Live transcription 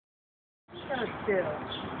still.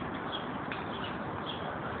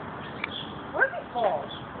 Where did he fall?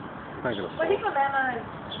 Not gonna But he fall. could land on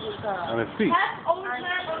On his feet. That's always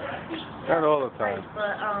land on their feet. Not all the time.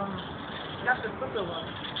 But not the stupid one.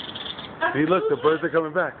 See, look, the birds are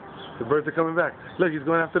coming back. The birds are coming back. Look, he's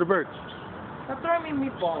going after the birds. Stop throwing me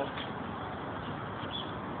meatballs.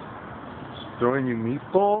 Throwing you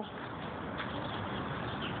meatballs?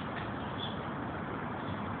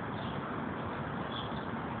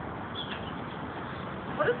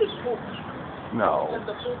 What if he poop? No. Does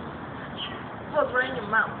the poop goes right in your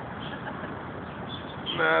mouth?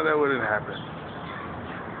 Nah, that wouldn't happen.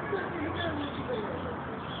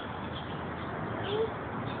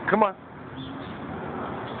 Come on.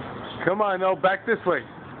 Come on, no, back this way.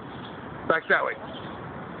 Back that way.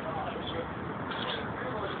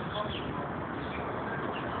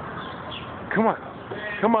 Come on.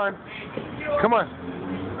 Come on. Come on.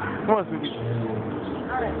 Come on, sweetie.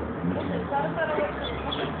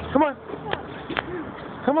 Come on.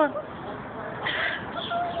 Come on.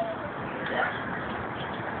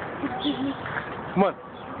 Come on.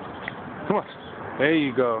 Come on. There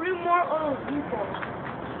you go. 3 more of those meatballs.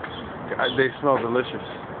 God, they smell delicious.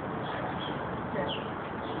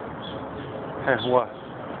 Hey, what?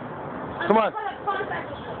 Come on.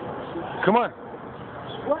 Come on.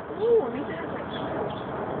 What? Ooh,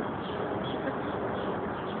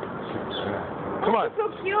 Come on. so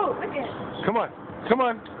cute. Look at it. Come on. Come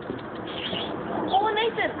on. Oh,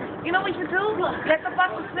 Nathan, you know what you should do? Get the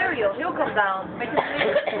box of cereal. He'll come down. Make him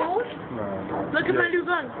food. No. Look at my new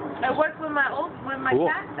gun. I worked with my Cool.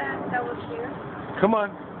 cat that was here. Come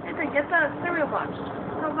on. Nathan, get the cereal box.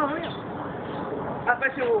 Come on, real. I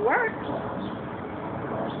bet you it will work.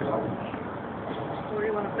 What do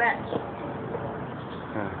you want to bet?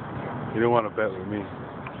 You don't want to bet with me.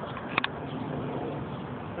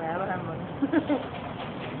 I don't have money.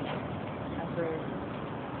 That's right.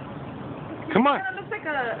 Come on. It looks like a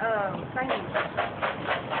Chinese.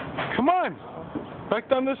 Come on. Back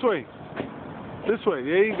down this way. This way.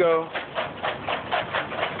 There you go.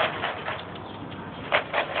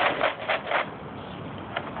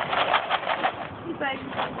 He's like,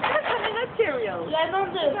 that's something that's cereal. Land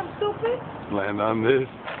on this. I'm stupid. Land on this.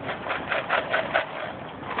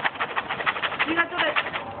 You got to do that.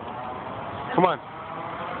 Come on.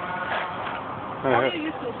 How you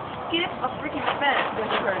used to skip a freaking fence when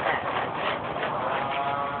you heard that?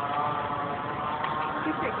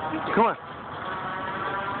 Come on.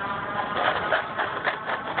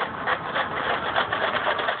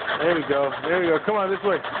 There we go. There we go. Come on, this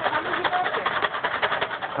way. How did you go there?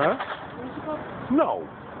 Huh? Where did you go? No.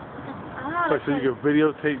 Ah, So you can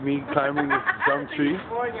videotape me climbing this dumb tree?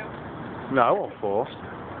 No, I won't fall.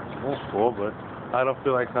 I won't fall, but I don't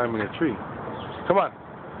feel like climbing a tree. Come on.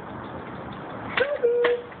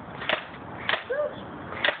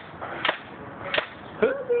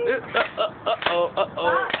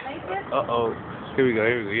 Uh-oh. Here we go,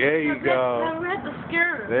 here we go. There you go. Red the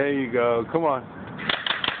scare. There you go. Come on.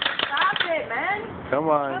 Stop it, man. Come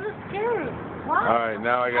on. I'm scared. Why? All right,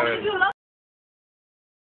 now I How gotta... did you love